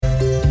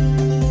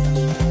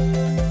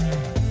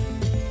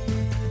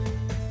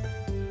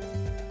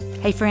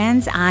Hey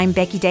friends, I'm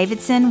Becky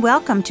Davidson.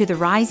 Welcome to the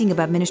Rising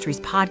Above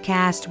Ministries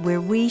podcast, where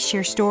we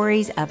share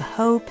stories of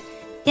hope,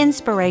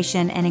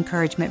 inspiration, and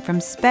encouragement from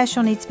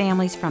special needs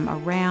families from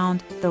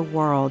around the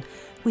world.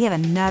 We have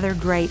another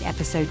great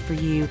episode for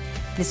you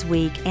this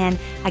week, and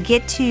I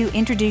get to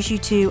introduce you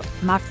to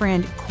my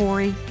friend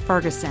Corey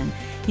Ferguson.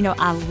 You know,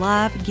 I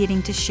love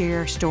getting to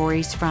share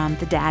stories from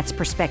the dad's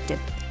perspective.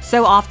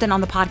 So often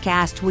on the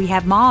podcast, we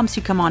have moms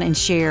who come on and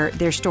share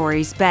their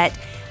stories, but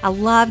I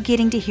love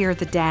getting to hear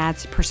the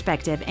dad's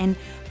perspective. And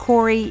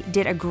Corey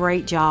did a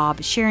great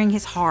job sharing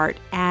his heart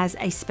as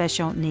a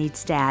special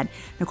needs dad.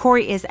 Now,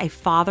 Corey is a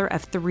father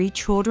of 3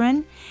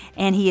 children,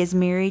 and he is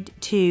married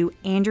to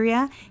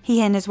Andrea.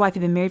 He and his wife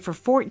have been married for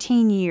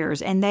 14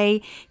 years, and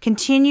they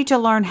continue to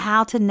learn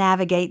how to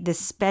navigate this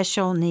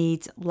special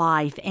needs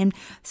life. And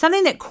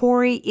something that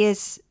Corey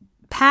is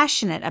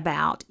passionate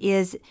about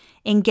is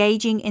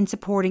engaging and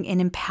supporting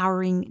and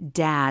empowering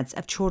dads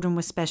of children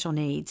with special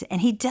needs. And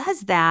he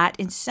does that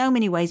in so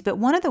many ways, but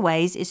one of the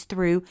ways is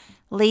through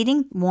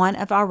leading one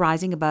of our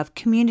Rising Above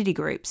community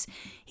groups.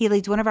 He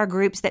leads one of our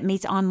groups that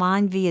meets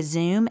online via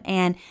Zoom.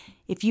 And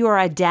if you are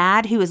a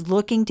dad who is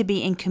looking to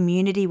be in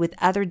community with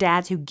other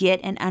dads who get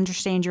and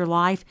understand your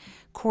life,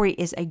 Corey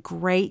is a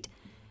great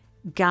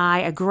guy,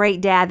 a great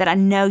dad that I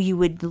know you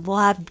would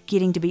love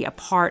getting to be a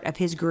part of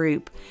his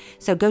group.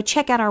 So go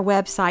check out our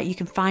website. You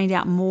can find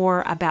out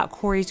more about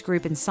Corey's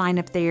group and sign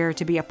up there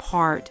to be a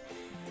part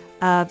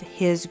of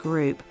his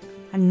group.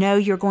 I know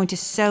you're going to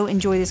so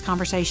enjoy this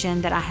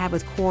conversation that I had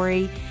with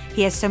Corey.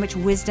 He has so much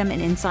wisdom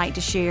and insight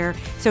to share.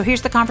 So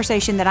here's the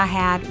conversation that I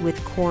had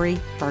with Corey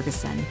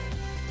Ferguson.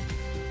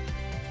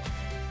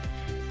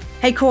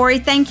 Hey, Corey,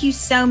 thank you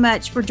so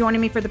much for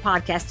joining me for the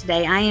podcast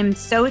today. I am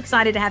so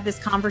excited to have this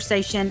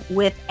conversation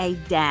with a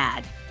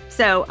dad.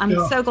 So I'm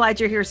so glad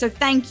you're here. So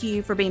thank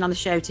you for being on the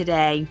show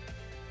today.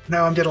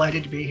 No, I'm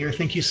delighted to be here.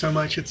 Thank you so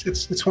much.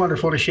 It's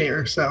wonderful to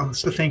share. So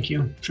thank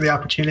you for the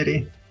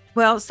opportunity.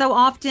 Well, so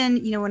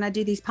often, you know, when I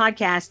do these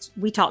podcasts,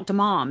 we talk to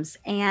moms,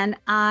 and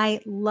I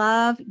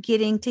love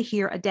getting to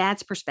hear a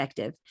dad's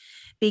perspective,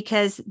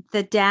 because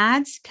the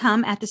dads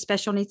come at the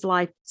special needs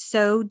life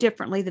so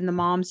differently than the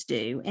moms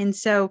do. And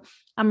so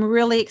I'm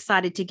really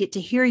excited to get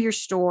to hear your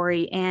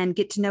story and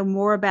get to know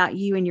more about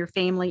you and your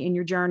family and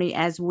your journey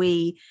as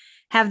we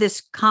have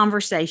this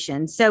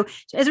conversation. So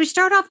as we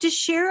start off, just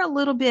share a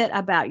little bit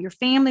about your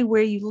family,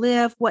 where you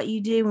live, what you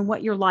do, and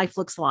what your life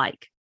looks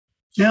like.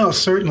 No,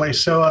 certainly.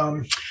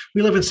 So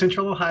we live in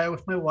Central Ohio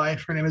with my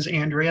wife. Her name is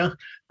Andrea.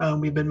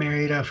 We've been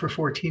married for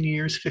 14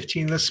 years,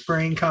 15 this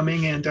spring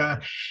coming, and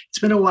it's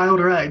been a wild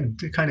ride,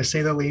 to kind of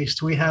say the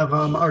least. We have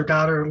our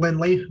daughter,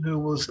 Lindley, who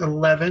was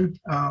 11.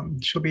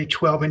 She'll be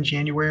 12 in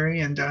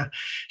January, and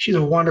she's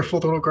a wonderful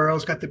little girl.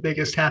 She's got the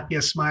biggest,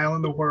 happiest smile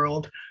in the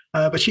world.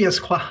 But she has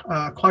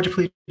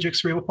quadriplegic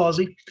cerebral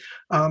palsy,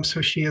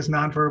 so she is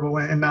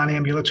nonverbal and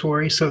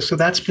non-ambulatory. So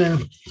that's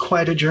been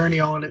quite a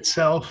journey all in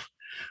itself.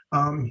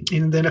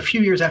 And then a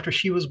few years after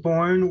she was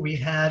born, we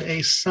had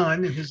a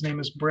son, and his name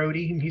is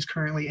Brody, and he's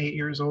currently 8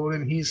 years old.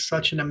 And he's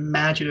such an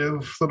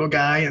imaginative little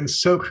guy and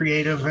so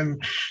creative.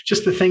 And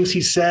just the things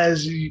he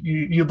says,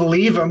 you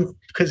believe him,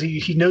 because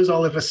he knows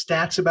all of his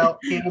stats about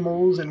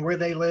animals and where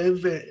they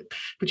live.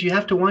 But you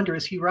have to wonder,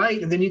 is he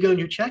right? And then you go and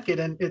you check it,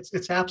 and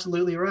it's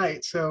absolutely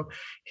right. So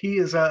he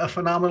is a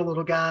phenomenal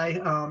little guy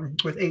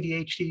with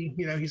ADHD.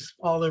 You know, he's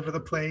all over the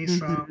place.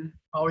 Mm-hmm.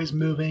 Always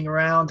moving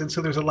around. And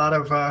so there's a lot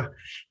of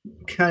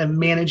kind of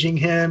managing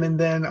him. And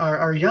then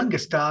our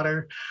youngest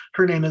daughter,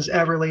 her name is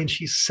Everly, and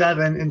she's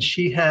 7, and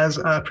she has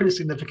a pretty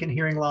significant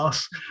hearing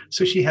loss.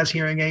 So she has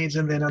hearing aids.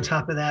 And then on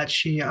top of that,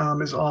 she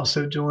is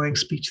also doing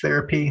speech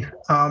therapy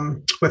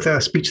with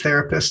a speech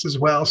therapist as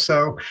well.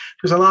 So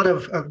there's a lot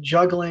of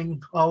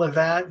juggling all of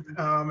that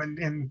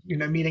and you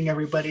know, meeting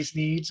everybody's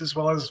needs, as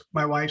well as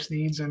my wife's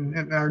needs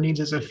and our needs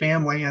as a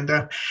family. And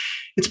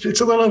it's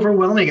a little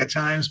overwhelming at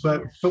times,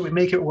 but we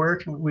make it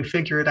work and we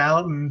figure it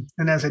out.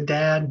 And as a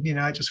dad, you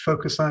know, I just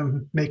focus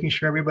on making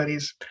sure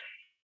everybody's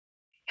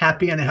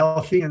happy and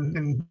healthy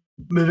and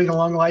moving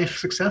along life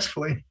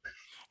successfully.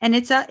 And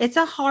it's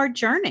a hard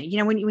journey. You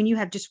know, when you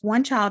have just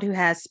one child who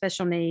has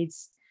special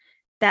needs,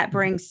 that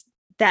brings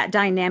that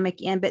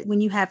dynamic in. But when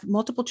you have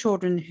multiple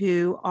children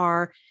who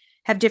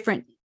have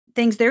different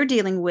things they're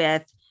dealing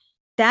with,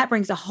 that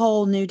brings a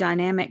whole new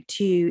dynamic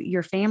to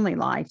your family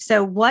life.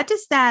 So what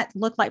does that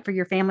look like for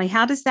your family?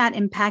 How does that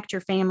impact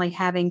your family,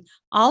 having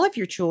all of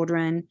your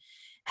children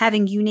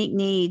having unique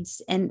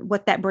needs, and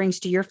what that brings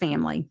to your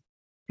family?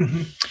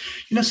 Mm-hmm.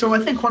 You know, so I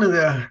think one of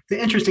the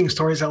interesting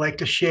stories I like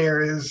to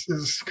share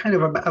is kind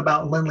of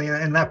about Lindley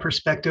and that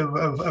perspective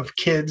of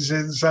kids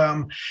is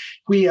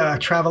we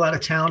travel out of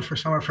town for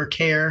some of her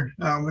care.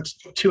 It's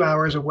 2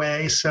 hours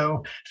away.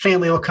 So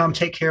family will come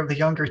take care of the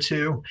younger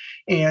 2,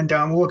 and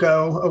we'll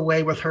go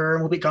away with her,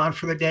 and we'll be gone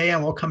for the day,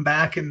 and we'll come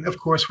back. And of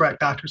course, we're at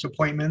doctor's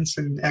appointments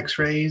and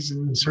x-rays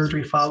and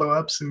surgery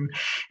follow-ups.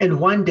 And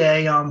one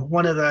day,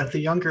 one of the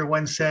younger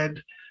ones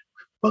said,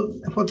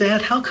 Well,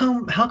 Dad, how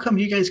come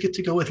you guys get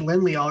to go with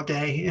Lindley all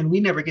day and we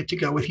never get to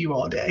go with you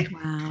all day?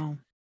 Wow.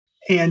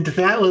 And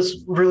that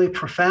was really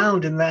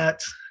profound in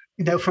that,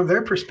 from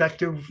their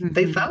perspective,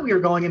 they Mm-hmm. thought we were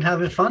going and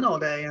having fun all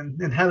day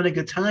and having a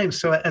good time.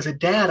 So as a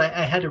dad,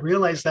 I had to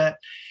realize that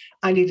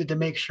I needed to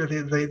make sure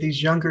that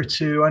these younger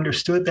two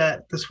understood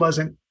that this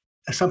wasn't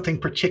something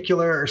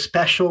particular or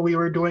special we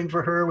were doing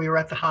for her. We were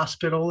at the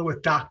hospital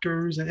with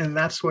doctors and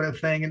that sort of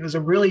thing. And it was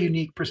a really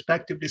unique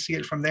perspective to see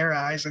it from their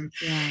eyes.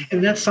 Yeah.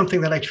 And that's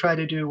something that I try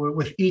to do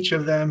with each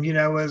of them,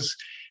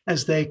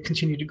 as they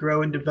continue to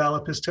grow and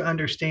develop, is to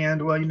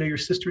understand, well, your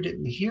sister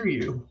didn't hear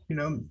you,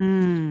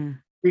 Mm.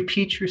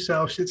 repeat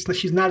yourself.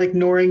 She's not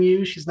ignoring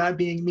you. She's not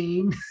being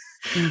mean.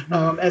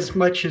 Mm-hmm. As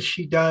much as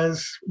she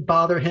does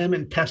bother him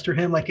and pester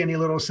him like any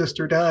little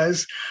sister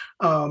does.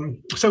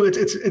 So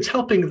it's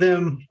helping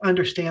them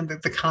understand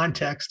the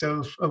context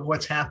of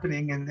what's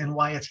happening and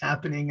why it's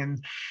happening,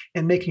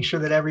 and making sure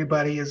that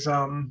everybody is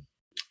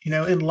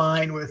in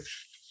line with,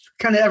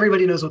 kind of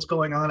everybody knows what's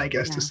going on, I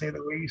guess, to Yeah. say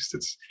the least.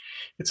 It's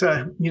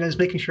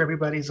making sure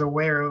everybody's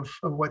aware of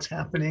what's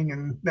happening,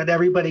 and that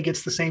everybody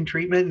gets the same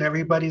treatment and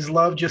everybody's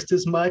loved just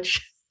as much.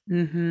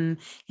 Mm-hmm.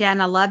 Yeah.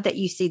 And I love that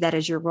you see that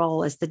as your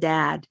role as the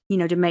dad,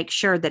 to make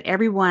sure that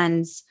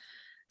everyone's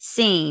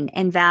seen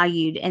and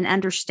valued and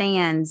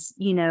understands,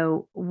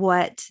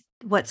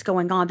 what's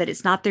going on, that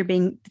it's not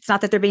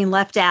that they're being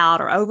left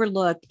out or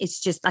overlooked. It's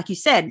just, like you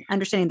said,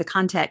 understanding the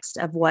context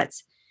of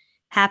what's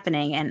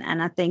happening.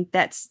 And I think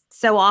that's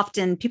so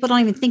often people don't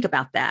even think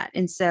about that.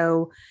 And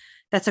so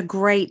that's a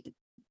great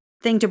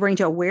thing to bring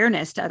to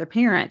awareness to other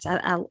parents.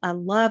 I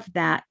love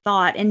that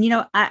thought. And,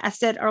 I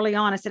said early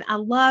on, I said, I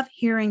love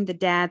hearing the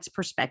dad's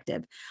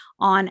perspective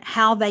on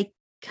how they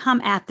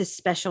come at this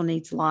special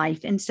needs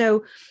life. And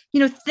so,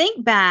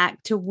 think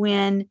back to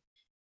when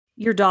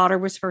your daughter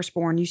was first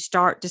born, you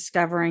start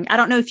discovering, I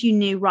don't know if you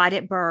knew right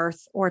at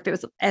birth or if it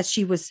was as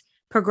she was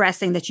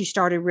progressing that you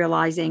started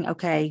realizing,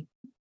 okay,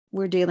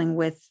 we're dealing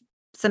with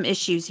some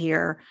issues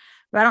here.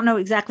 I don't know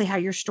exactly how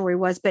your story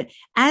was, but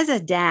as a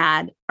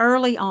dad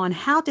early on,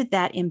 how did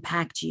that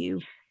impact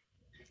you?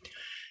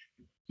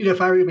 If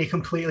I were to be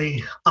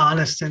completely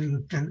honest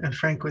and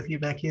frank with you,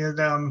 Becky, it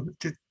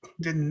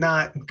did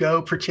not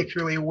go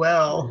particularly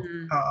well.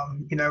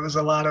 Mm, It was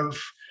a lot of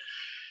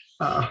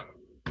uh,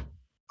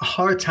 a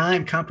hard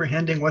time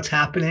comprehending what's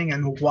happening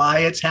and why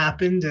it's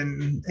happened.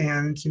 And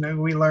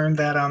we learned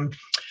that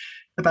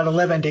about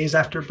 11 days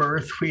after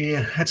birth, we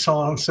had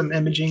saw some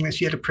imaging that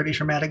she had a pretty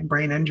traumatic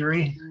brain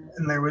injury, mm,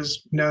 and there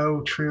was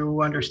no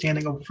true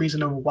understanding of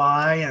reason of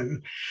why.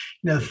 And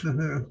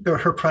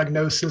her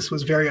prognosis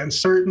was very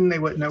uncertain. They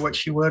wouldn't know what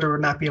she would or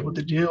would not be able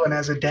to do. And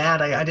as a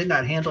dad, I did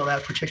not handle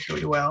that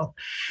particularly well.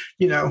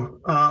 You know,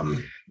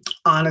 um,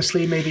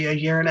 Honestly, maybe a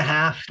year and a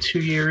half,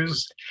 2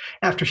 years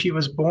after she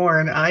was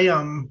born, I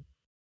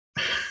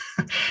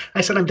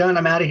said, I'm done.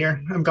 I'm out of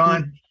here. I'm mm.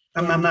 gone.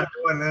 I'm Yeah. not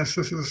doing this.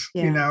 This is,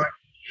 Yeah.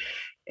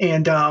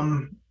 and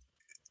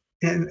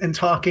and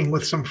talking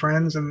with some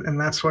friends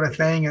and that sort of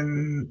thing,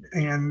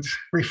 and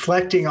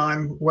reflecting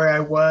on where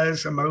I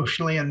was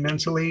emotionally and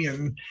mentally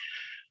and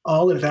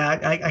all of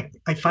that,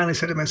 I finally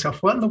said to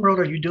myself, what in the world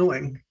are you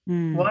doing?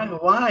 Mm,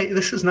 Why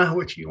this is not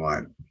what you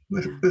want.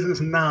 yeah. This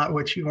is not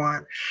what you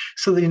want.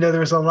 So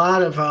there's a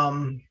lot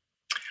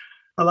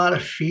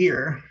of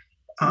fear.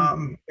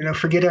 Mm,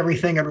 Forget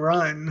everything and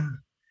run.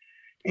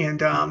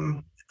 And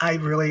I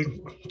really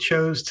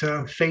chose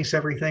to face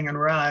everything and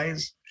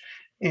rise.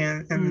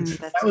 And that's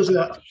that was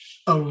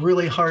a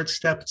really hard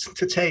step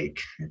to take,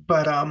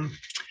 but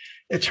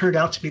it turned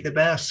out to be the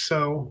best.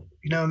 So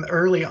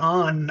early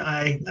on,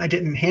 I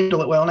didn't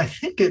handle it well, and I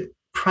think it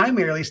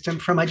primarily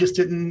stemmed from I just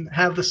didn't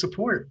have the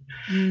support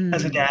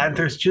as a mm, dad.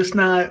 There's just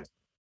not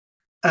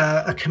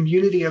a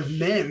community of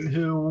men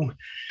who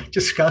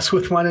discuss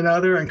with one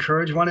another,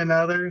 encourage one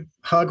another,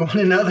 hug one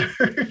another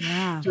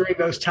yeah. during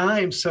those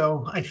times.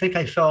 So I think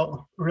I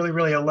felt really,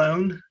 really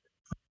alone.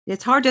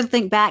 It's hard to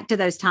think back to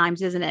those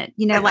times, isn't it?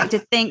 Like to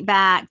think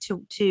back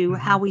to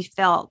how Mhm. we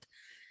felt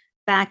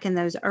back in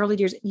those early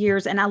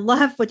years. And I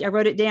love what I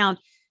wrote it down.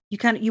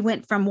 You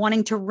went from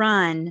wanting to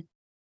run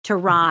to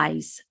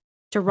rise,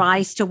 to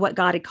what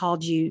God had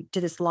called you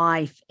to this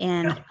life.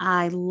 And Yeah.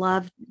 I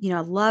love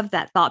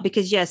that thought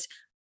because yes,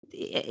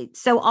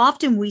 so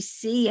often we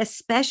see,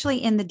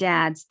 especially in the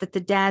dads, that the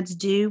dads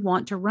do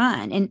want to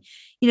run. And,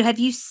 have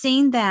you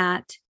seen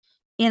that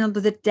in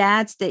the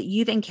dads that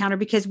you've encountered?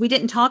 Because we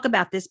didn't talk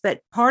about this,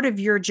 but part of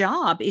your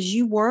job is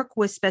you work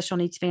with special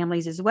needs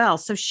families as well.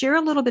 So share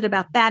a little bit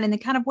about that and then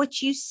kind of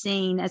what you've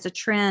seen as a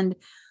trend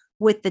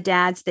with the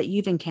dads that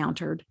you've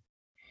encountered.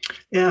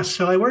 Yeah,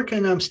 so I work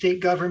in state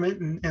government,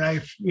 and I,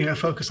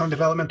 focus on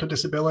developmental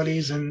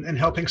disabilities and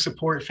helping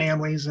support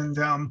families. And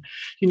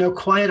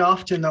quite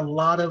often, a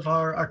lot of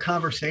our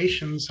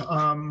conversations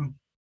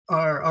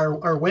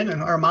are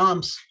women, our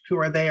moms who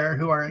are there,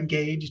 who are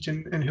engaged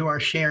and who are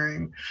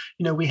sharing.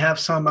 We have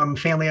some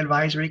family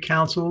advisory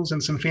councils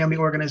and some family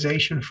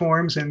organization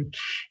forums, and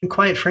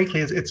quite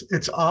frankly,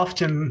 it's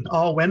often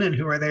all women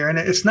who are there. And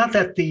it's not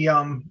that the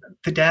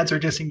dads are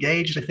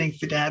disengaged. I think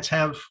the dads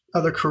have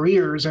other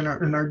careers and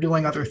are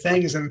doing other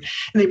things, and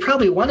they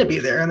probably want to be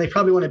there and they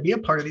probably want to be a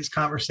part of these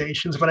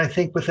conversations. But I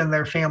think within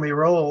their family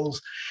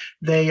roles,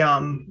 they're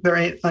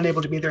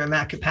unable to be there in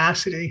that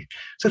capacity.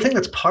 So I think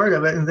that's part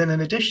of it. And then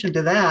in addition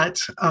to that,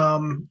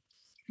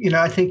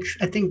 I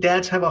think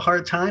dads have a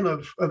hard time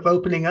of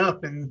opening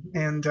up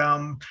and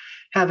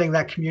having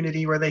that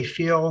community where they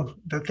feel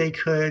that they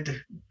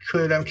could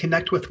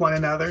connect with one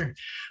another.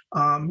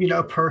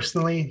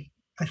 Personally,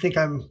 I think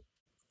I'm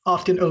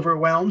often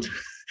overwhelmed.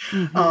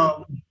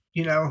 Mm-hmm.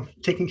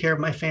 Taking care of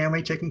my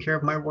family, taking care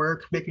of my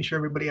work, making sure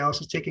everybody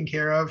else is taken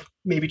care of,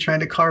 maybe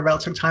trying to carve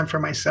out some time for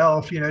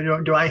myself.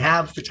 Do I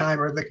have the time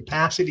or the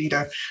capacity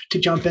to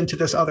jump into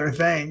this other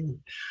thing?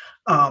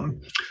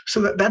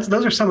 So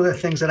those are some of the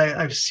things that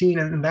I've seen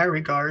in that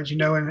regards,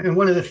 and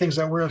one of the things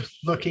that we're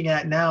looking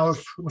at now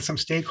with some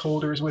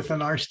stakeholders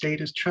within our state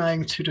is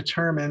trying to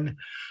determine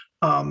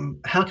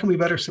how can we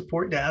better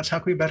support dads? How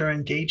can we better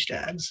engage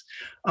dads?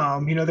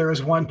 There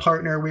was one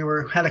partner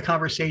had a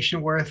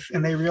conversation with,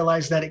 and they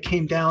realized that it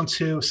came down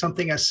to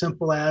something as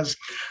simple as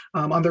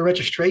on their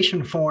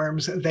registration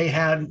forms, they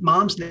had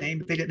mom's name,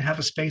 but they didn't have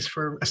a space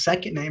for a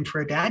second name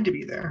for a dad to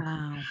be there.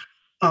 Wow.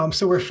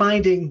 So we're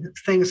finding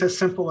things as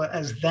simple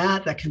as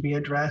that can be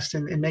addressed,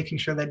 and making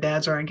sure that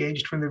dads are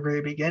engaged from the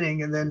very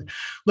beginning, and then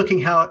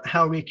looking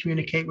how we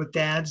communicate with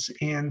dads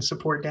and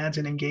support dads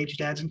and engage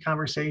dads in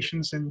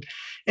conversations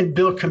and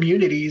build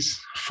communities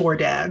for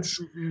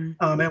dads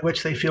in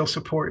which they feel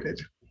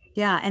supported.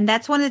 Yeah. And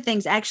that's one of the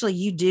things actually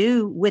you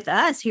do with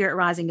us here at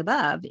Rising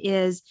Above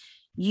is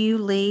you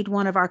lead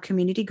one of our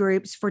community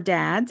groups for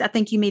dads. I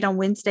think you meet on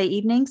Wednesday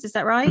evenings. Is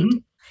that right? Mm-hmm.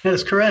 That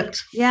is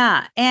correct.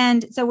 Yeah.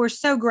 And so we're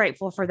so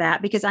grateful for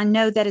that because I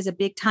know that is a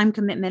big time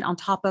commitment on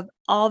top of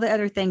all the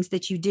other things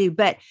that you do.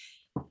 But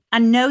I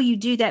know you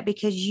do that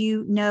because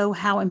you know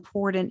how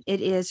important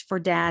it is for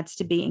dads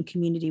to be in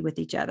community with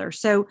each other.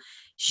 So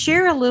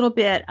share a little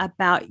bit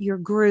about your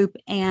group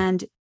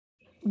and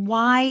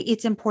why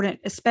it's important,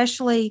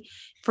 especially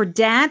for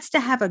dads to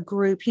have a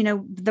group.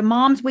 The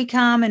moms, we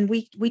come and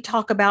we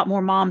talk about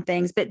more mom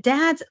things, but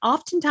dads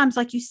oftentimes,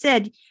 like you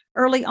said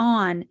early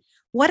on,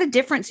 what a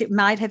difference it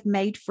might have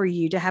made for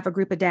you to have a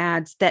group of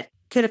dads that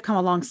could have come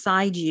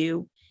alongside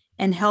you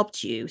and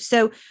helped you.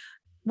 So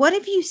what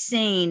have you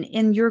seen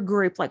in your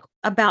group, like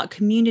about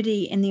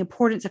community and the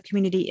importance of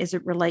community as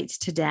it relates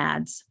to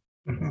dads?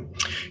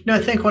 Mm-hmm. I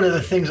think one of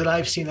the things that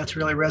I've seen that's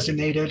really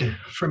resonated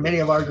for many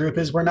of our group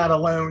is we're not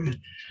alone.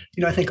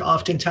 I think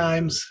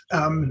oftentimes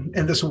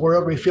in this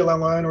world, we feel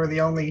alone. We're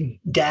the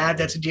only dad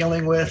that's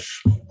dealing with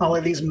all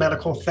of these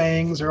medical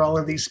things or all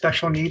of these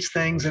special needs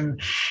things. And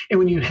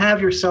when you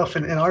have yourself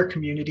in our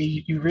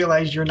community, you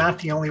realize you're not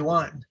the only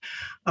one.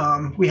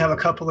 We have a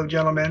couple of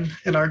gentlemen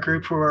in our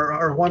group who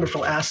are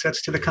wonderful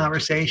assets to the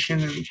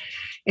conversation,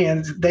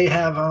 and they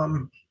have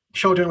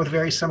children with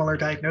very similar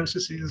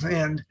diagnoses,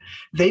 and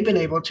they've been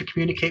able to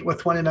communicate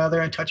with one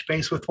another and touch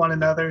base with one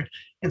another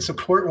and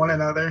support one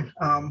another,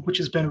 which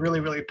has been really,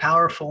 really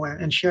powerful,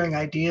 and sharing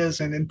ideas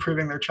and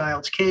improving their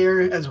child's care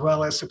as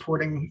well as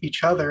supporting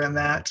each other in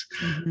that.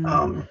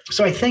 Mm-hmm.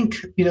 So I think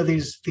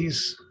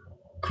these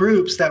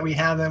groups that we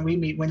have and we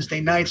meet Wednesday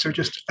nights are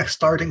just a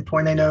starting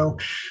point. I know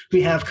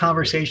we have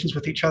conversations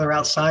with each other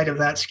outside of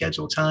that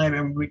scheduled time,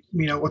 and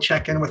we'll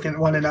check in with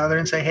one another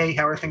and say, hey,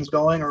 how are things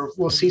going? Or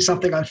we'll see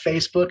something on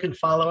Facebook and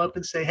follow up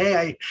and say,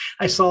 hey,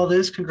 I saw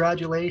this,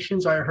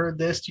 congratulations, I heard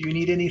this, do you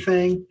need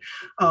anything?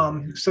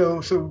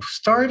 So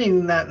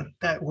starting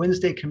that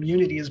Wednesday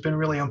community has been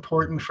really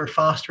important for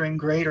fostering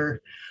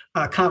greater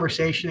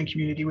conversation and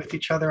community with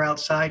each other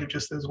outside of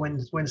just those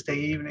Wednesday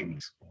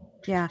evenings.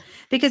 Yeah,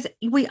 because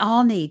we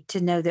all need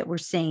to know that we're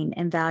seen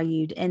and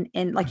valued.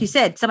 And like you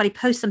said, somebody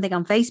posts something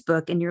on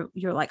Facebook and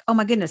you're like, oh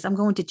my goodness, I'm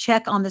going to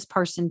check on this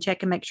person,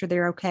 check and make sure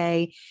they're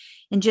okay.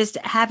 And just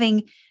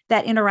having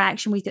that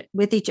interaction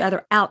with each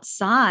other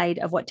outside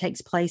of what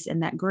takes place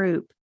in that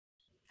group.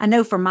 I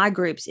know for my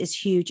groups is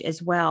huge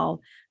as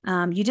well.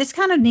 You just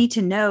kind of need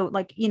to know,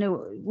 like,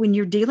 when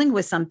you're dealing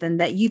with something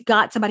that you've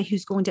got somebody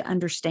who's going to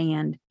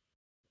understand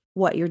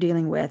what you're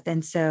dealing with.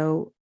 And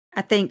so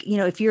I think,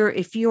 if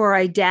you're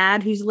a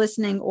dad who's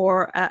listening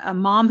or a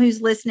mom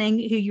who's listening,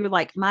 who you're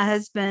like, my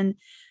husband,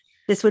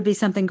 this would be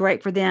something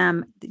great for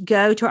them,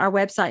 go to our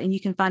website and you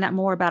can find out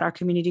more about our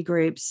community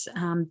groups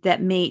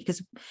that meet,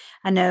 because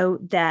I know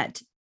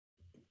that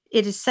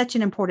it is such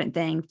an important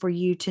thing for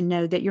you to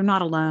know that you're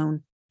not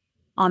alone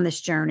on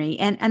this journey.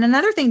 And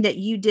another thing that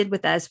you did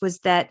with us was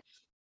that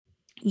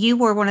you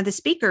were one of the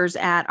speakers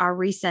at our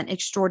recent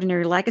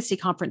Extraordinary Legacy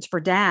Conference for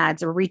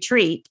Dads, or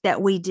retreat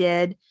that we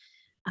did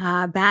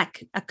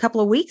back a couple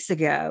of weeks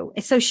ago.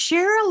 So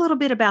share a little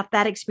bit about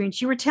that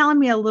experience. You were telling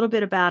me a little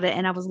bit about it,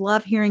 and I was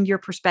love hearing your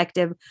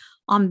perspective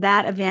on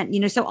that event.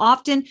 So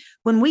often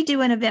when we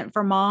do an event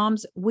for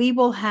moms, we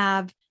will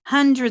have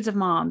hundreds of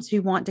moms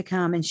who want to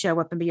come and show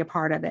up and be a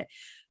part of it.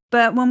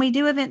 But when we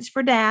do events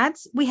for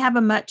dads, we have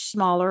a much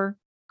smaller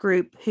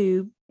group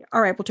who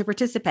are able to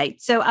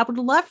participate. So I would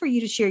love for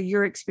you to share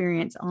your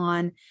experience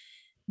on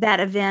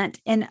that event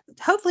and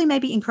hopefully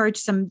maybe encourage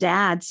some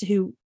dads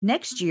who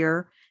next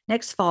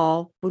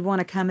fall would want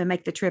to come and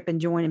make the trip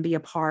and join and be a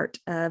part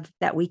of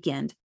that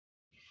weekend.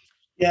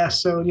 Yeah.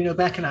 So,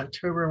 back in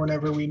October,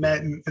 whenever we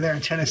met there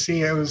in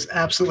Tennessee, it was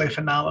absolutely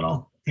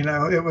phenomenal.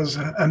 It was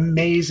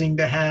amazing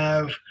to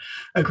have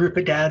a group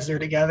of dads there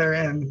together,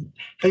 and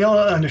they all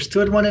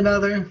understood one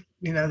another.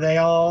 They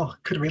all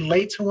could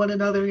relate to one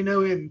another,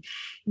 and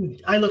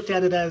I looked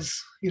at it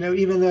as,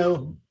 even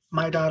though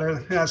my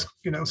daughter has,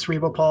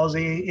 cerebral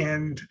palsy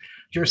and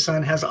your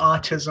son has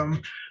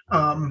autism,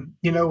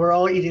 we're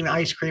all eating the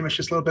ice cream. It's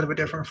just a little bit of a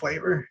different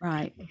flavor.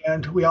 Right.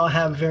 And we all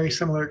have very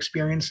similar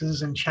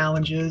experiences and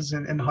challenges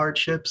and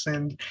hardships.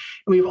 And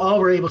we all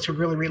were able to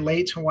really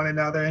relate to one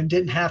another and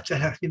didn't have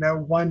to,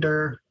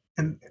 wonder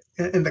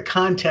in the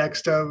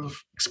context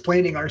of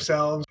explaining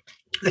ourselves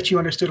that you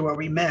understood what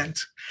we meant.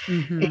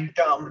 Mm-hmm.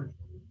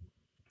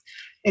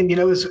 And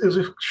it was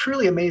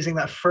truly amazing.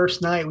 That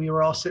first night we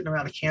were all sitting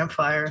around a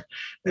campfire.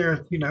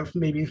 There were,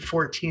 maybe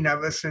 14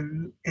 of us,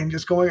 and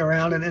just going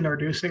around and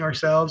introducing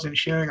ourselves and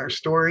sharing our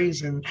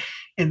stories. And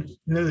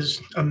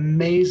there's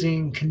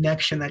amazing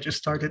connection that just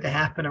started to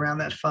happen around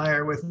that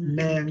fire with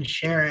men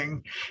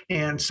sharing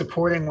and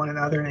supporting one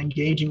another and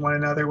engaging one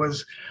another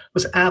was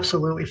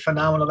absolutely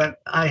phenomenal, that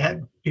I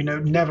had,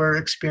 never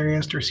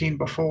experienced or seen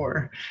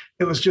before.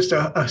 It was just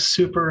a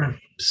super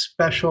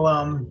special,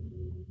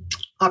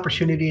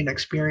 opportunity and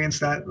experience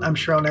that I'm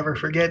sure I'll never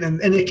forget.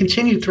 And it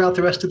continued throughout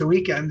the rest of the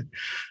weekend.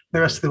 The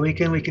rest of the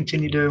weekend, we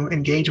continued to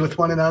engage with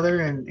one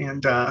another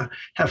and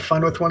have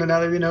fun with one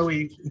another.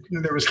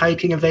 There was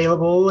hiking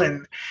available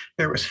and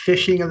there was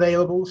fishing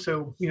available.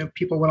 So,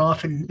 people went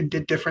off and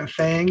did different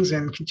things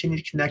and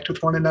continued to connect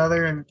with one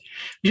another. And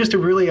it was just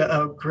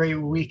a great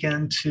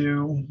weekend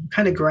to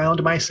kind of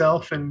ground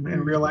myself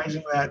and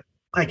realizing that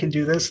I can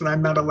do this and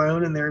I'm not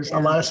alone. And there's a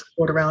lot of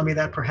support around me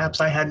that perhaps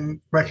I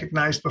hadn't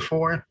recognized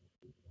before.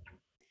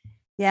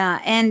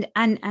 Yeah. And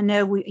I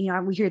know we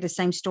hear the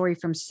same story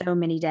from so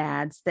many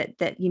dads that,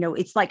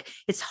 it's like,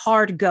 it's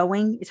hard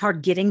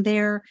getting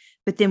there.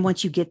 But then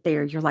once you get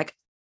there, you're like,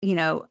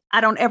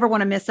 I don't ever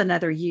want to miss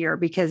another year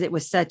because it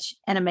was such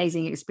an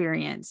amazing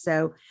experience.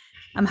 So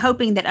I'm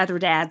hoping that other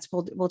dads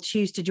will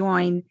choose to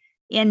join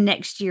in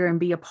next year and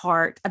be a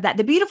part of that.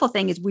 The beautiful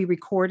thing is we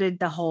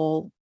recorded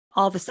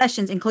all the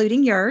sessions,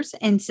 including yours.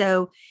 And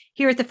so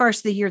here at the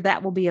first of the year,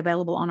 that will be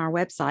available on our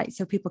website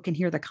so people can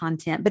hear the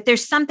content. But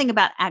there's something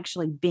about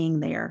actually being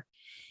there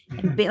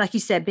and like you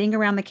said, being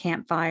around the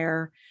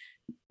campfire,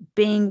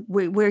 being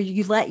where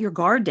you let your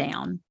guard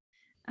down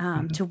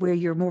to where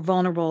you're more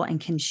vulnerable and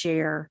can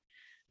share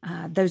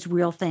those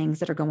real things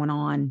that are going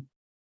on.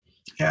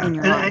 Yeah,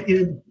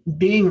 and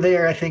being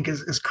there, I think,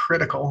 is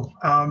critical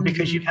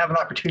because you have an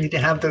opportunity to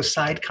have those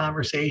side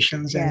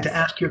conversations and to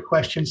ask your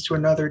questions to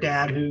another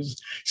dad who's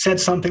said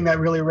something that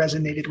really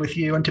resonated with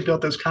you and to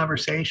build those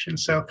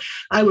conversations. So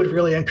I would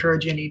really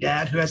encourage any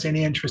dad who has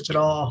any interest at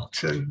all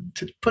to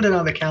put it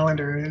on the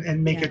calendar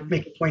and make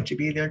a point to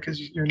be there,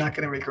 because you're not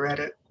going to regret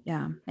it.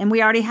 Yeah, and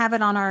we already have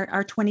it on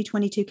our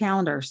 2022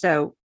 calendar.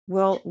 So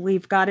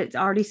we've got it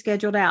already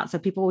scheduled out. So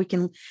people, we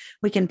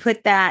can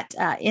put that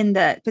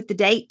put the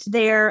date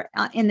there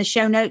in the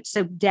show notes.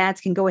 So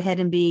dads can go ahead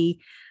and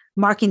be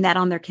marking that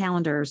on their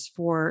calendars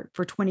for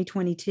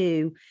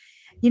 2022.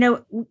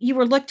 You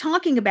were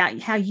talking about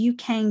how you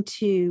came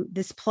to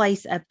this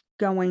place of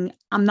going,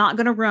 I'm not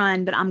going to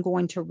run, but I'm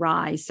going to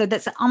rise. So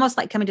that's almost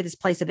like coming to this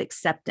place of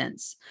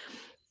acceptance.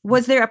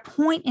 Was there a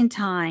point in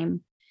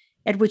time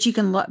at which you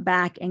can look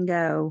back and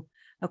go,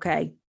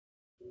 okay,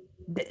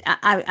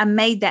 I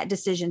made that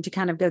decision to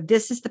kind of go,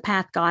 this is the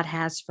path God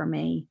has for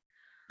me?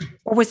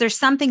 Or was there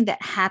something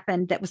that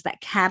happened that was that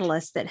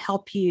catalyst that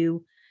helped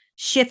you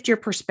shift your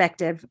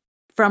perspective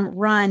from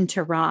run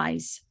to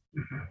rise?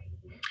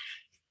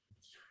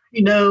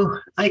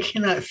 I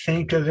cannot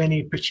think of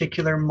any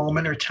particular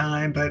moment or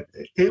time, but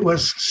it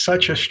was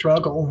such a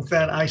struggle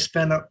that I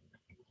spent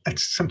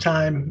some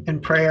time in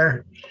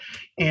prayer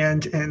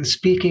and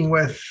speaking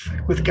with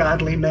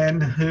godly men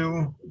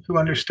who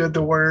understood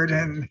the word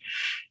and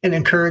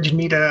encouraged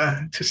me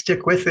to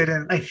stick with it.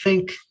 And I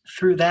think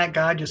through that,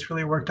 God just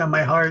really worked on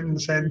my heart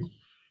and said,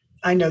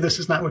 I know this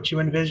is not what you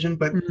envisioned,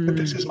 but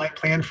this is my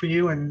plan for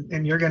you,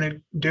 and you're going to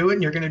do it,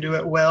 and you're going to do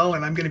it well,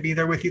 and I'm going to be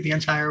there with you the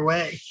entire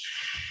way.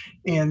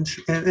 And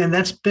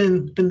that's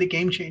been the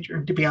game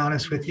changer, to be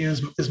honest with you,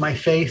 is my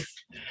faith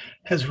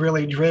has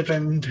really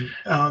driven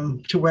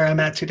to where I'm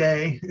at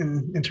today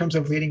in terms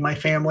of leading my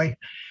family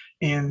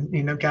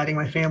and, guiding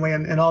my family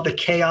and all the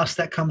chaos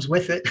that comes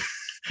with it.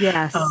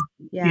 Yes.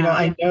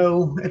 I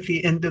know at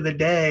the end of the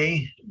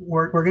day,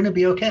 we're going to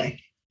be okay.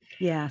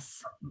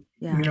 Yes.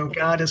 Yeah.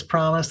 God has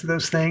promised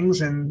those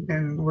things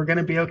and we're going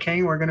to be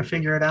okay. We're going to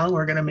figure it out.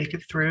 We're going to make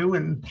it through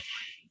and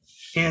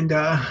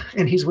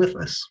he's with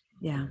us.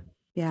 Yeah.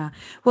 Yeah.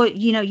 Well,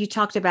 you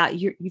talked about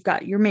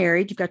you're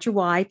married, you've got your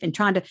wife and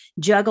trying to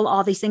juggle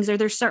all these things. Are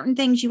there certain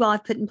things you all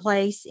have put in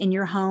place in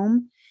your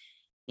home,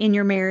 in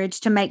your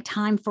marriage to make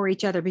time for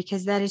each other?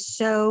 Because that is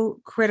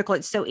so critical.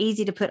 It's so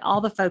easy to put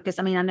all the focus.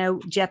 I mean, I know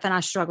Jeff and I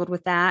struggled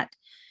with that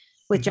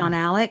with Mhm. John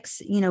Alex.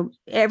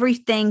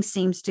 Everything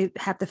seems to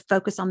have to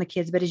focus on the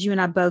kids. But as you and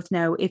I both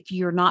know, if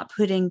you're not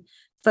putting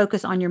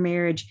focus on your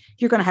marriage,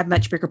 you're going to have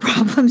much bigger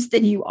problems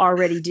than you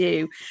already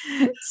do.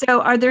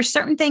 So, are there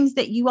certain things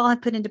that you all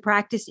have put into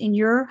practice in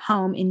your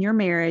home, in your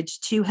marriage,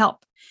 to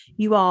help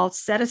you all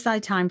set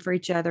aside time for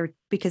each other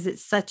because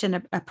it's such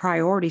a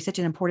priority, such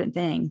an important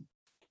thing?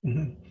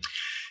 Mhm.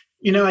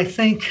 I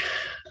think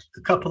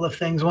a couple of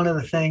things. One of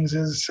the things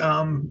is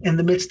in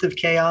the midst of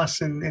chaos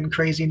and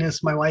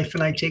craziness, my wife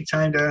and I take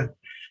time to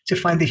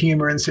find the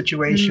humor in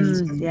situations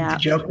and to Yeah,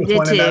 joke we with did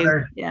one too.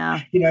 another. Yeah,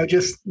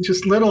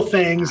 Just little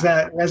things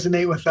yeah, that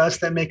resonate with us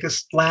that make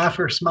us laugh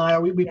or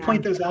smile. We yeah.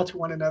 point those out to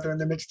one another in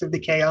the midst of the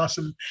chaos,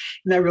 and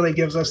that really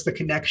gives us the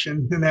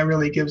connection, and that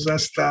really gives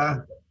us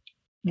the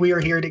we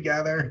are here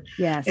together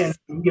and Yes.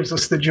 gives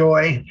us the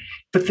joy.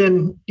 But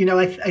then,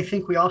 I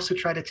think we also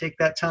try to take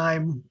that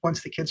time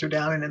once the kids are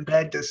down and in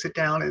bed to sit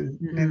down and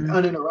Hmm.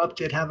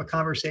 uninterrupted have a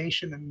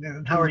conversation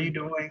and how are Yeah. you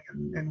doing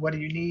and what do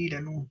you need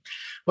and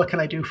what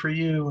can I do for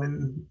you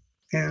and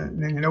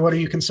what are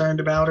you concerned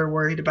about or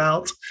worried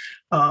about.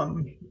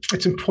 um,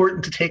 it's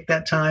important to take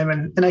that time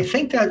and I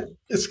think that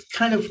is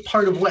kind of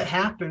part of what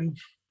happened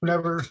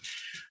whenever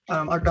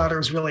our daughter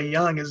was really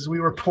young is we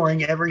were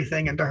pouring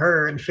everything into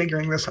her and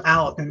figuring this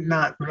out and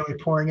not really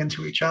pouring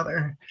into each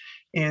other.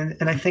 And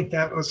I think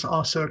that was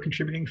also a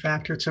contributing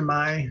factor to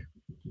my,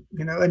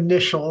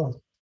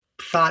 initial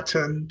thought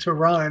to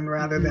run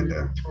rather than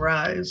Hmm. to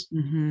rise.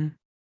 Hmm.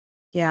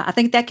 Yeah, I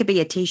think that could be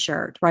a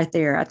t-shirt right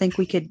there. I think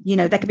we could,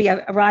 that could be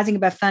a Rising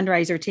Above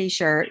fundraiser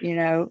t-shirt.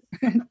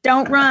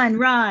 Don't run,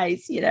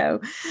 rise.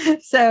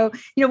 So,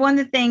 one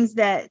of the things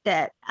that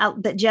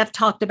Jeff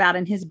talked about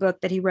in his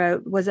book that he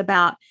wrote was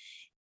about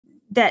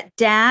that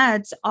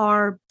dads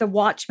are the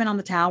watchmen on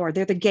the tower.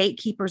 They're the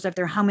gatekeepers of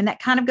their home. And that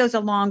kind of goes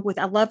along with,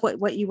 I love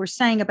what you were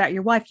saying about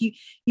your wife.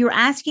 You're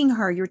asking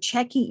her, you're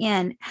checking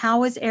in.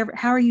 How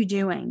are you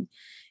doing?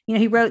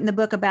 He wrote in the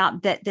book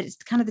about that it's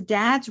kind of the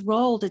dad's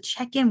role to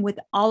check in with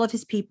all of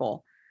his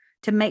people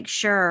to make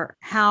sure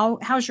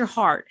how's your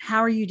heart? How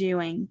are you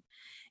doing?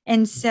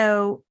 And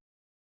so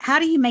how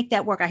do you make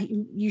that work?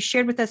 You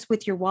shared with us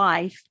with your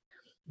wife,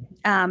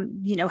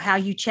 how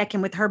you check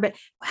in with her, but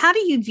how do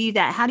you view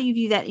that? How do you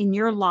view that in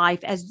your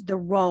life as the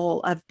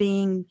role of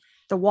being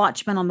the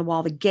watchman on the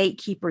wall, the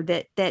gatekeeper,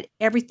 that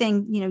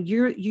everything,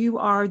 you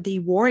are the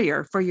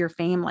warrior for your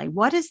family.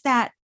 What does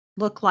that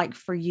look like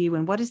for you?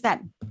 And what does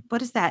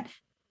that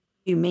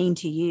you mean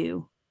to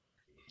you?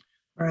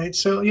 Right.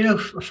 So,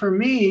 for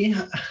me,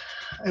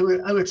 I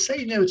would say,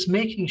 it's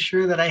making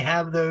sure that I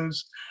have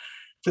those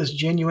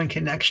genuine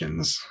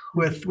connections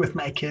with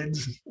my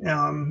kids.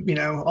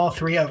 All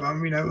three of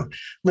them.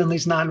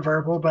 Lindley's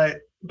nonverbal,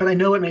 but I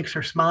know it makes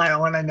her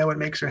smile and I know it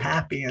makes her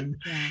happy. And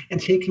Yeah.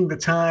 and taking the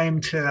time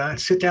to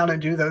sit down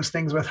and do those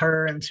things with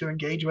her and to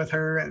engage with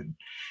her and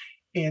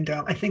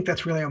I think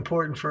that's really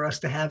important for us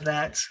to have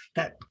that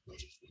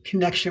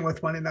connection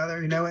with one another.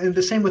 And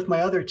the same with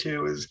my other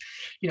two is,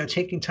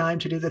 taking time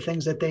to do the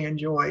things that they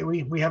enjoy.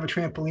 We have a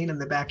trampoline in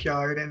the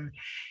backyard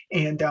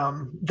and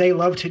they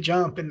love to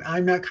jump and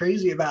I'm not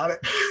crazy about it.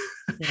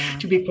 Yeah.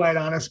 To be quite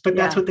honest, but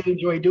that's Yeah. what they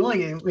enjoy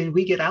doing. And when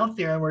we get out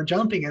there and we're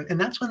jumping and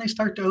that's when they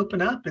start to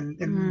open up and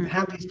Mm.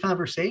 have these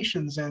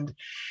conversations and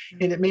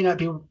it may not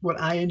be what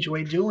I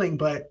enjoy doing,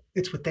 but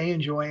it's what they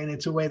enjoy, and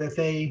it's a way that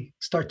they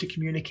start to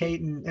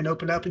communicate and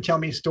open up and tell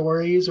me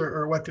stories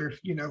or what they're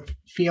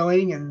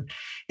feeling,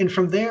 and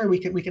from there we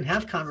can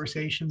have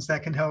conversations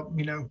that can help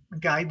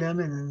guide them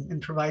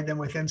and provide them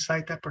with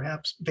insight that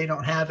perhaps they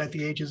don't have at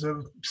the ages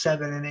of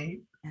 7 and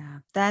 8. Yeah,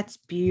 that's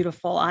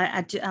beautiful.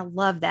 I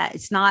love that.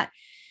 It's not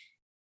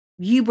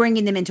you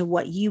bringing them into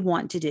what you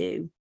want to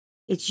do.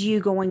 It's you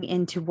going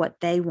into what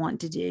they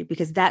want to do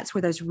because that's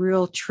where those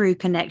real true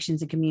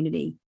connections and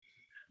community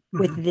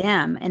with Mhm.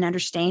 them and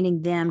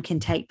understanding them can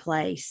take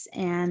place.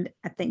 And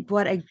I think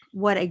what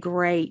a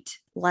great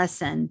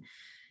lesson,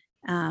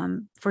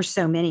 for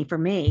so many, for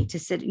me to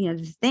sit,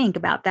 to think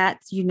about that,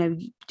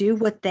 do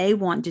what they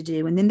want to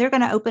do. And then they're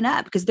going to open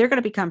up because they're going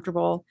to be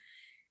comfortable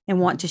and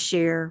want to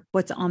share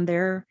what's on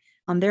their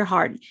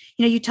heart.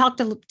 You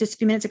talked just a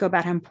few minutes ago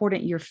about how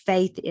important your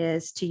faith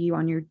is to you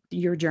on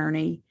your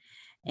journey.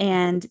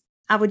 And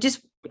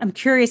I'm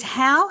curious,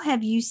 how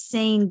have you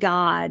seen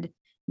God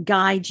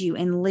guide you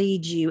and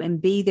lead you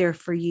and be there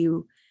for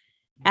you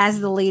as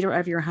the leader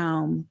of your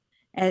home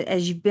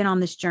as you've been on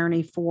this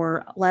journey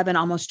for 11,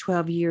 almost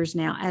 12 years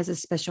now as a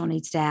special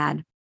needs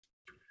dad?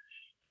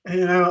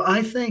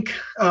 I think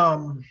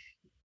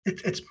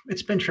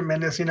it's been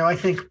tremendous. I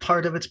think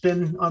part of it's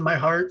been on my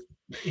heart.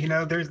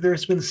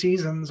 There's been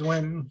seasons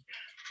when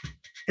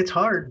it's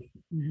hard,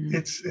 Mhm.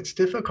 it's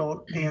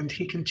difficult, and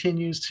he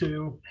continues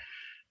to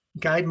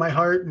guide my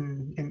heart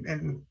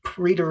and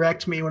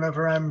redirect me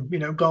whenever I'm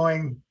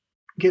going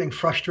getting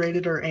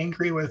frustrated or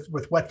angry with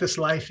what this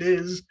life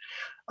is,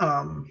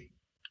 um,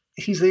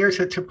 he's there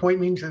to point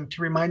me to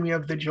remind me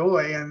of the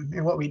joy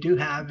and what we do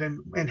have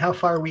and how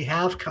far we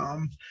have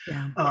come.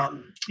 Yeah.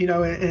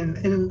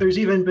 And there's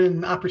even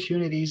been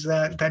opportunities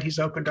that he's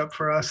opened up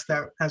for us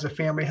that as a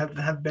family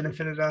have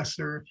benefited us,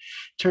 or in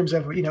terms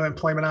of,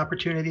 employment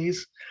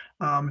opportunities.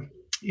 um,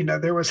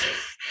 there was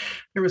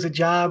there was a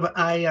job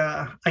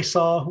I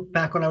saw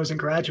back when I was in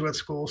graduate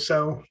school.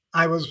 So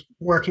I was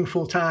working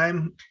full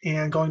time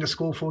and going to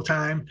school full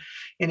time,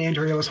 and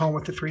Andrea was home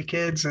with the three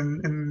kids,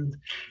 and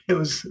it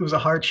was a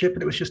hardship,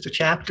 and it was just a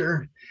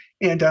chapter.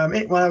 And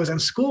while I was in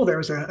school, there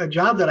was a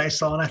job that I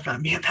saw, and I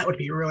thought, man, that would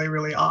be really,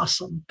 really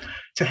awesome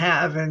to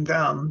have. And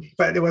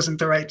but it wasn't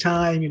the right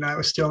time. I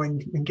was still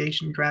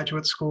engaged in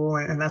graduate school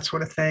and that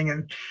sort of thing.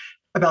 And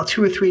about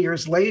 2 or 3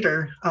 years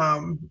later,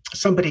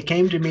 somebody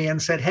came to me and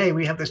said, "Hey,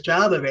 we have this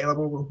job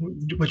available.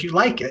 Would you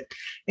like it?"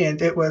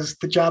 And it was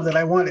the job that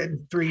I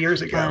wanted 3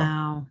 years ago.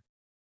 Wow.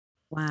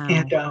 Wow.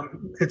 And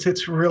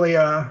it's really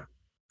a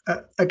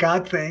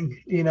God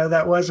thing,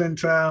 that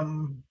wasn't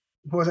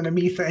a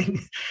me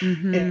thing.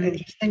 Mm-hmm. And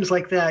just things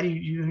like that.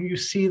 You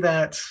see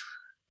that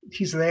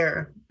he's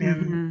there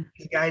and Mm-hmm.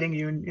 he's guiding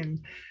you,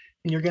 and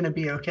you're going to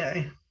be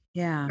okay.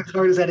 Yeah. As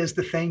hard as that is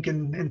to think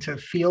and to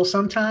feel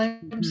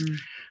sometimes,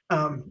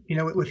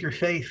 Mm-hmm. with your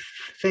faith,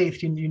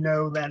 you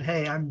know that,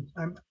 hey,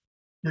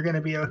 you're going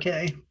to be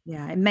okay.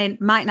 Yeah, it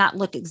might not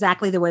look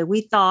exactly the way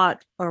we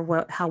thought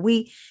or how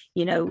we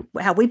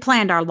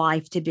planned our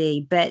life to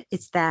be, but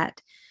it's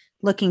that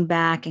looking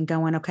back and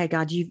going, okay,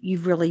 God,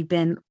 you've really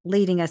been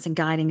leading us and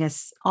guiding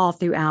us all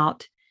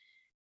throughout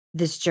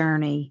this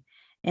journey.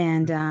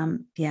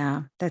 And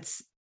yeah,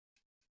 that's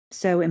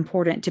so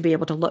important to be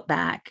able to look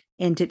back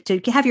and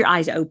to have your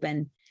eyes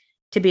open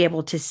to be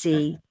able to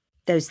see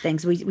those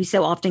things. We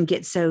so often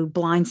get so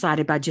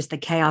blindsided by just the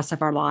chaos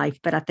of our life.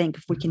 But I think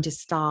if we can just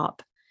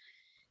stop,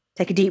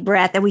 take a deep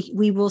breath, that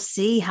we will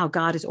see how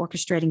God is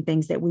orchestrating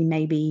things that we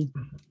maybe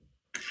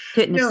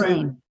couldn't have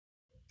seen.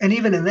 And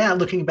even in that,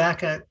 looking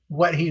back at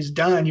what he's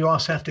done, you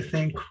also have to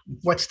think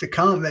what's to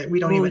come that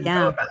we don't even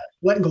know about.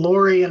 What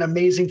glory and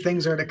amazing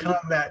things are to come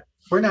that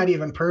we're not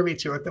even privy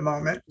to at the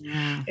moment.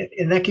 Yeah.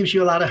 And that gives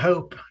you a lot of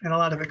hope and a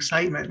lot of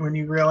excitement when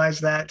you realize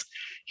that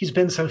he's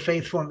been so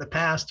faithful in the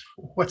past.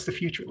 What's the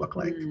future look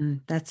like?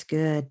 That's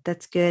good.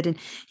 That's good. And,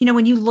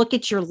 when you look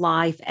at your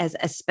life as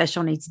a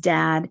special needs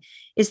dad,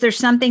 is there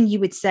something you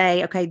would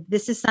say, okay,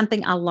 this is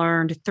something I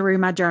learned through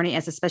my journey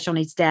as a special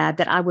needs dad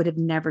that I would have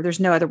there's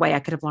no other way I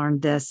could have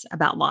learned this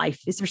about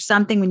life? Is there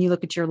something when you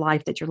look at your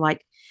life that you're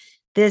like,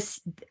 this,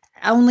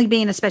 only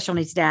being a special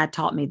needs dad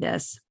taught me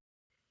this?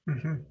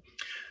 Mm-hmm.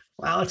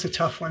 Wow, that's a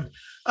tough one.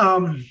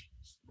 I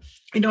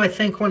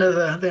think one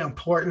of the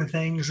important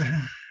things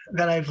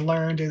that I've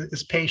learned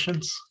is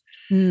patience,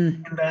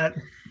 and that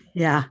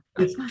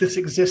this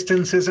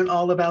existence isn't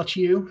all about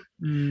you.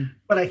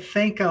 But I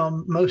think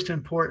most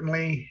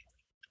importantly,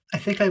 I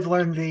think I've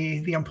learned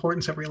the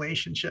importance of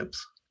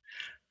relationships.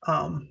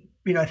 I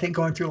think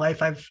going through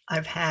life,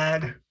 I've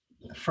had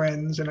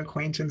friends and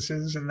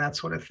acquaintances and that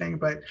sort of thing,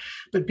 but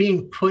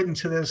being put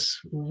into this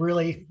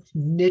really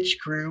niche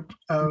group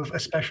of a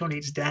special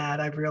needs dad,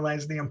 I've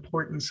realized the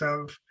importance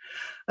of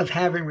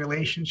having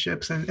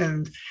relationships,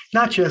 and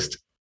not just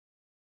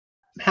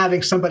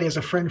having somebody as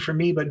a friend for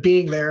me, but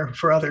being there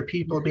for other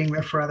people, being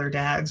there for other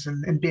dads,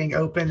 and being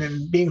open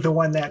and being the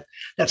one that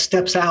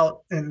steps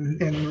out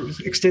and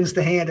extends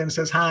the hand and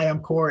says, "Hi, I'm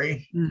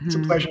Corey. It's a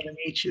pleasure to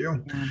meet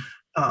you."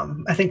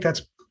 I think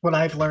that's what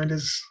I've learned,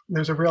 is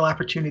there's a real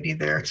opportunity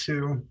there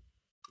to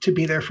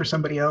be there for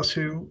somebody else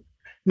who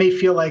may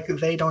feel like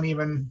they don't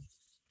even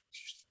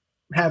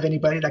have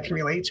anybody that can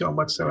relate to them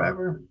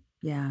whatsoever.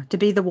 Yeah. To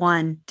be the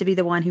one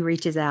who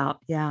reaches out.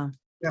 Yeah.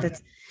 Yeah.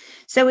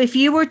 So if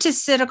you were to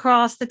sit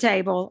across the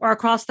table or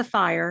across the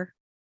fire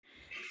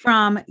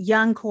from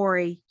young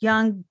Corey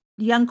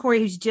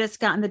who's just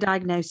gotten the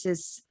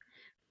diagnosis,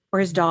 or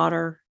his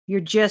daughter,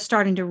 you're just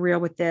starting to reel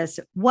with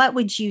this, what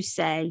would you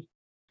say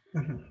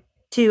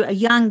to a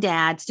young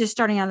dad just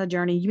starting out on the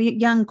journey,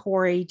 young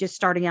Corey just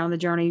starting out on the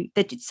journey,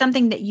 that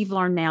something that you've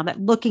learned now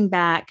that looking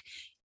back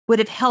would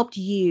have helped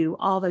you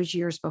all those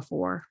years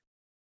before?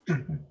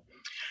 I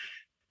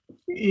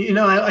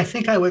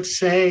think I would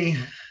say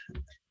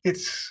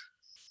it's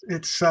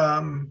what's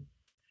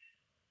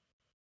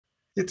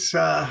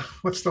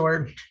the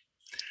word?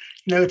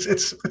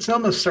 It's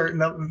almost certain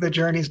that the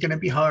journey is going to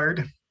be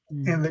hard,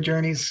 and the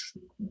journey's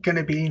going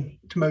to be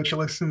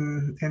tumultuous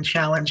and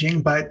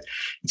challenging, but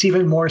it's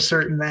even more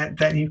certain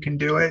that you can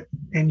do it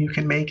and you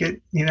can make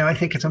it. I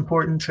think it's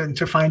important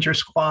to find your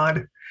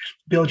squad,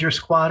 build your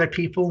squad of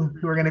people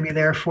who are going to be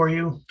there for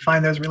you,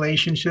 find those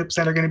relationships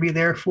that are going to be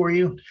there for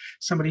you,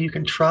 somebody you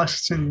can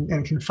trust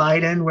and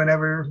confide in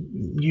whenever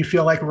you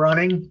feel like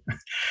running.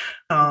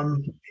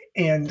 And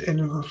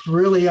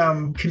really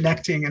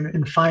connecting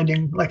and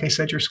finding, like I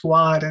said, your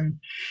squad, and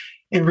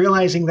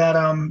realizing that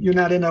you're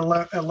not in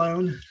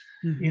alone.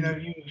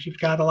 You've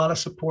got a lot of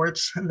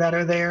supports that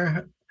are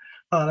there,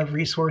 a lot of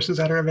resources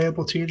that are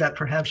available to you that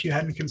perhaps you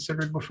hadn't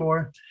considered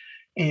before.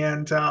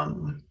 and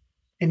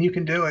you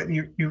can do it.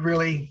 You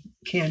really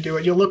can do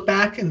it. You'll look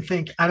back and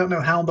think, I don't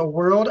know how in the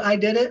world I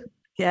did it,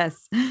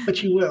 Yes.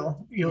 but you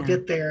will. You'll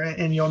get there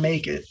and you'll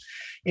make it.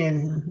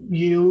 And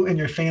you and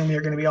your family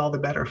are going to be all the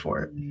better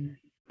for it.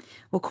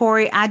 Well,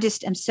 Corey, I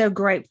just am so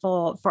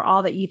grateful for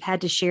all that you've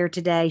had to share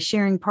today,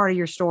 sharing part of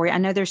your story. I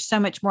know there's so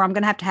much more. I'm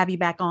going to have you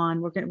back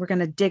on. We're going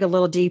to dig a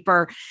little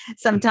deeper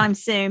sometime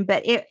soon,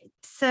 but it's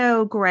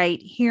so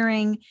great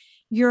hearing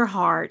your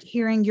heart,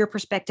 hearing your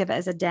perspective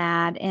as a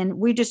dad. And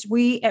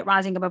we at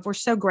Rising Above, we're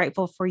so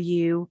grateful for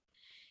you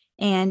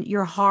and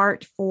your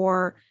heart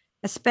for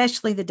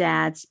especially the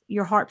dads,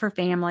 your heart for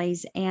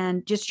families,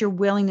 and just your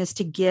willingness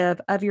to give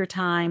of your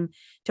time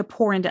to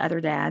pour into other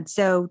dads.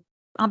 So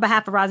on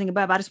behalf of Rising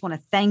Above, I just want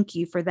to thank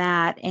you for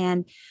that.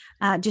 And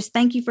just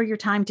thank you for your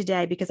time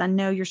today, because I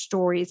know your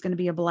story is going to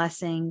be a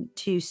blessing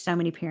to so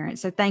many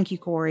parents. So thank you,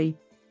 Corey.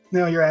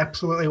 No, you're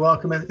absolutely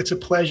welcome. It's a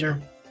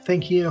pleasure.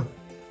 Thank you.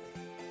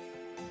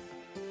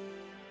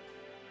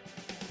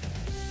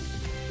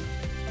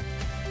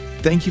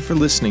 Thank you for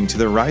listening to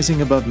the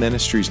Rising Above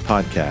Ministries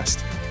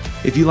podcast.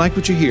 If you like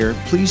what you hear,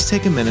 please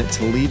take a minute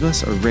to leave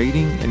us a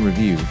rating and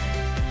review.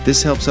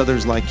 This helps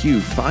others like you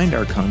find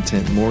our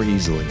content more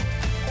easily.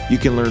 You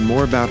can learn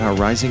more about how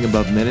Rising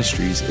Above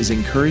Ministries is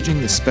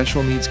encouraging the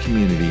special needs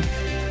community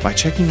by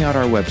checking out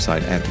our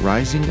website at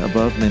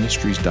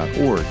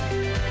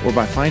risingaboveministries.org or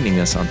by finding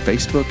us on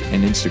Facebook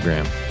and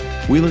Instagram.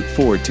 We look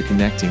forward to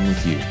connecting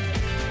with you.